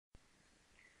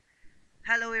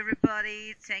Hello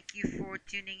everybody, thank you for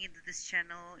tuning into this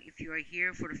channel. If you are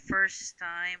here for the first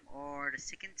time or the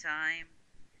second time,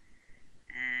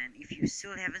 and if you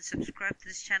still haven't subscribed to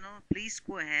this channel, please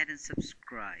go ahead and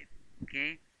subscribe,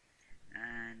 okay?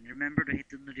 And remember to hit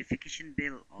the notification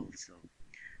bell also,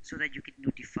 so that you get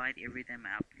notified every time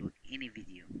I upload any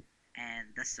video. And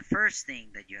that's the first thing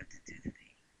that you have to do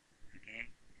today, okay?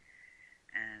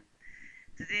 And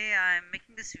today I'm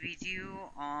making this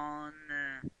video on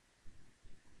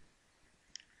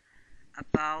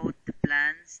about the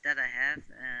plans that I have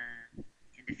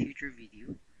in the future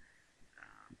video.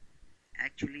 Uh,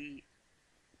 Actually,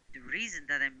 the reason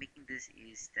that I'm making this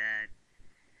is that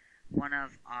one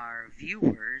of our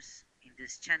viewers in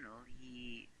this channel,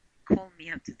 he called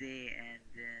me up today and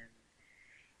then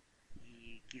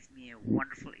he gave me a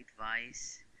wonderful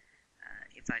advice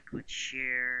if I could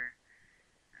share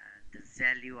the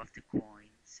value of the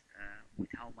coins, with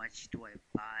how much do I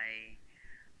buy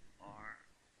or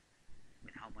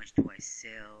with how much do I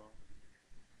sell.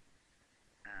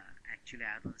 Actually,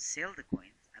 I don't sell the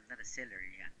coins. I'm not a seller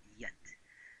yet.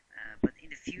 But in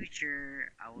the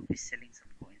future, I will be selling some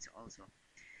coins also.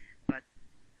 But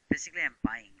basically, I'm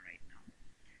buying right now.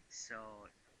 So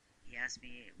he asked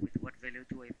me with what value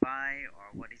do I buy, or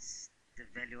what is the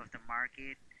value of the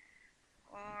market,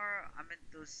 or I mean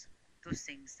those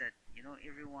things that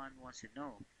everyone wants to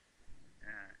know,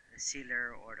 the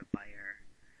seller or the buyer,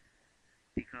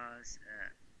 because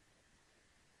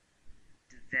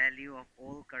the value of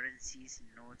all currencies and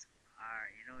notes are,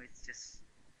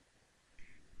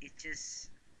 it's just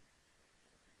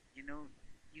you know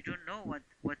you don't know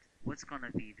what's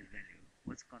gonna be the value,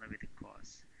 what's gonna be the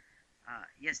cost.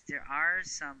 Yes, there are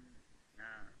some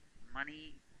uh,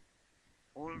 money,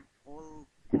 all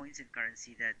coins and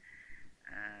currency that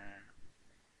uh,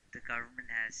 the government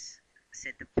has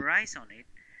set the price on it,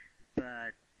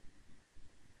 but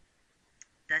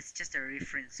that's just a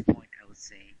reference point, I would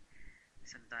say.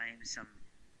 Sometimes uh,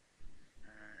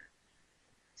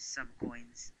 some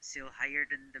coins sell higher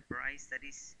than the price that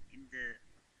is in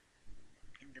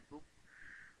the book,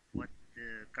 what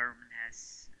the government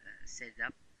has set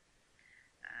up,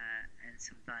 and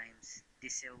sometimes they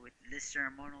sell with lesser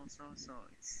amount also. So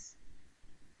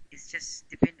it's just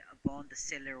depend upon the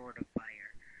seller or the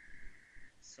buyer.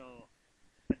 So,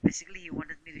 but basically, he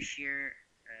wanted me to share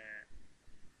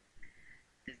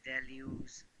the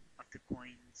values of the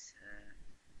coins,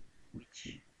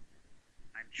 which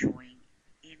I'm showing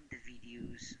in the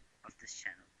videos of this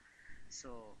channel.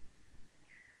 So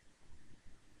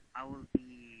I will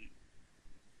be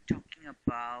talking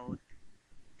about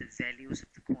the values of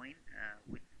the coin,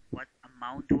 with what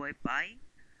amount do I buy,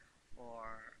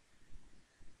 or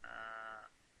uh,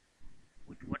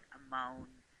 with what amount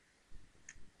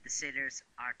the sellers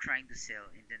are trying to sell,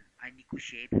 and then I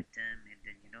negotiate with them, and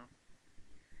then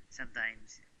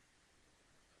sometimes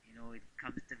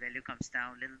the value comes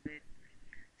down a little bit.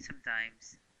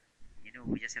 Sometimes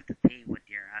we just have to pay what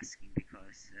they're asking,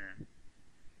 because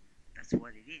that's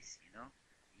what it is.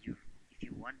 You If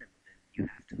you want them, then you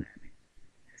have to have it,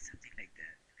 something like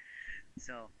that.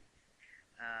 So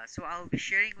I'll be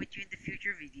sharing with you in the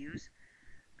future videos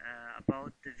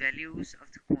about the values of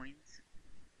the coins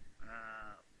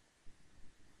uh,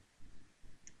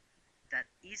 that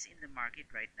is in the market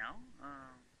right now.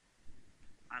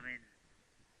 I mean,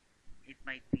 it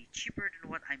might be cheaper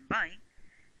than what I'm buying.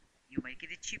 You might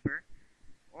get it cheaper,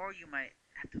 or you might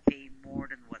have to pay more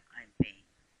than what I'm paying.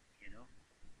 You know,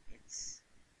 it's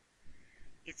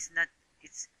it's not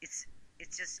it's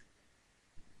just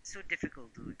so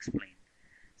difficult to explain.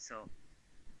 So,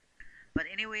 but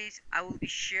anyways, I will be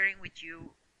sharing with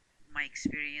you my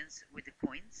experience with the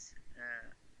coins,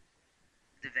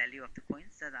 the value of the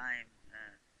coins that I'm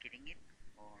getting it,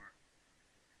 or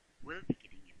will be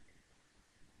getting it.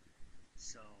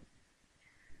 So,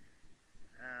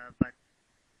 but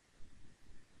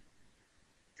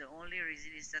the only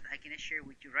reason is that I cannot share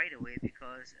with you right away,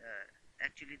 because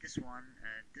actually this one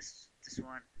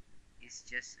is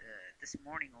just this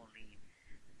morning only.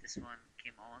 This one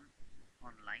came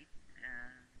online.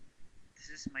 And this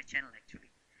is my channel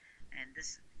actually, and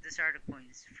these are the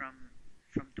coins from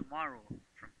tomorrow,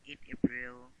 from 8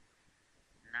 April,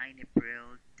 9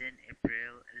 April, 10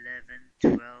 April,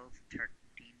 11, 12, 13,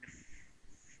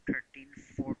 13,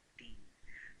 14.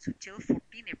 So till 14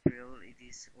 April, it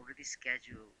is already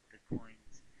scheduled, the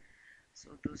coins.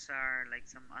 So those are like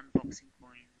some unboxing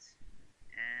coins,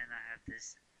 and I have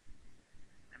this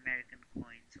American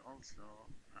coins also.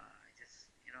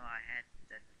 I had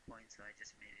that coin, so I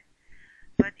just made it.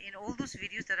 But in all those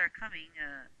videos that are coming,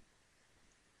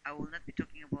 I will not be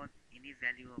talking about any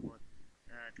value about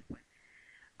the coin.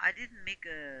 I I didn't make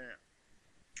a.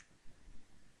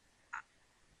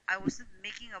 I wasn't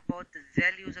making about the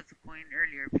values of the coin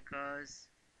earlier because,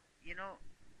 you know,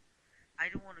 I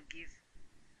don't want to give,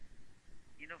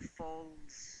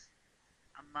 false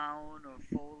amount or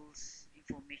false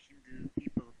information to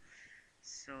people.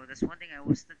 So that's one thing I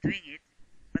was not doing it,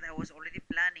 but I was already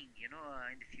planning, in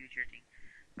the future thing.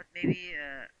 But maybe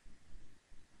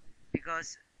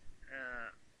because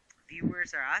uh,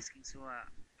 viewers are asking, so I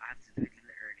have to do it a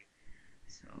little early.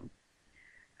 So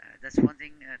that's one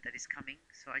thing that is coming.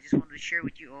 So I just wanted to share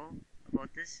with you all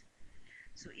about this.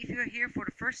 So if you're here for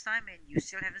the first time and you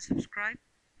still haven't subscribed,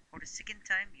 or the second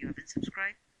time you haven't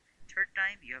subscribed, third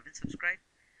time you haven't subscribed,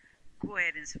 go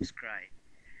ahead and subscribe.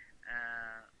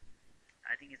 Uh,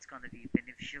 I think it's going to be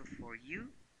beneficial for you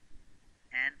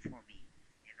and for me.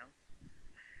 You know,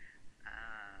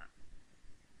 uh,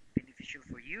 beneficial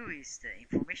for you is the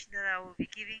information that I will be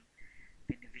giving.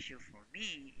 Beneficial for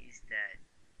me is that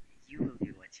you will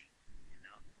be watching. You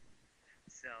know,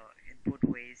 so in both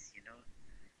ways,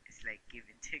 it's like give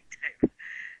and take type.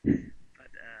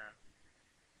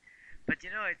 But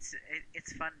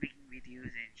it's fun making videos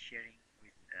and sharing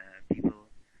with people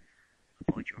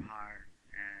about your heart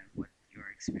and what your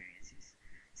experience is.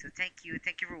 So thank you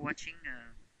for watching.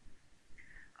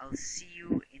 I'll see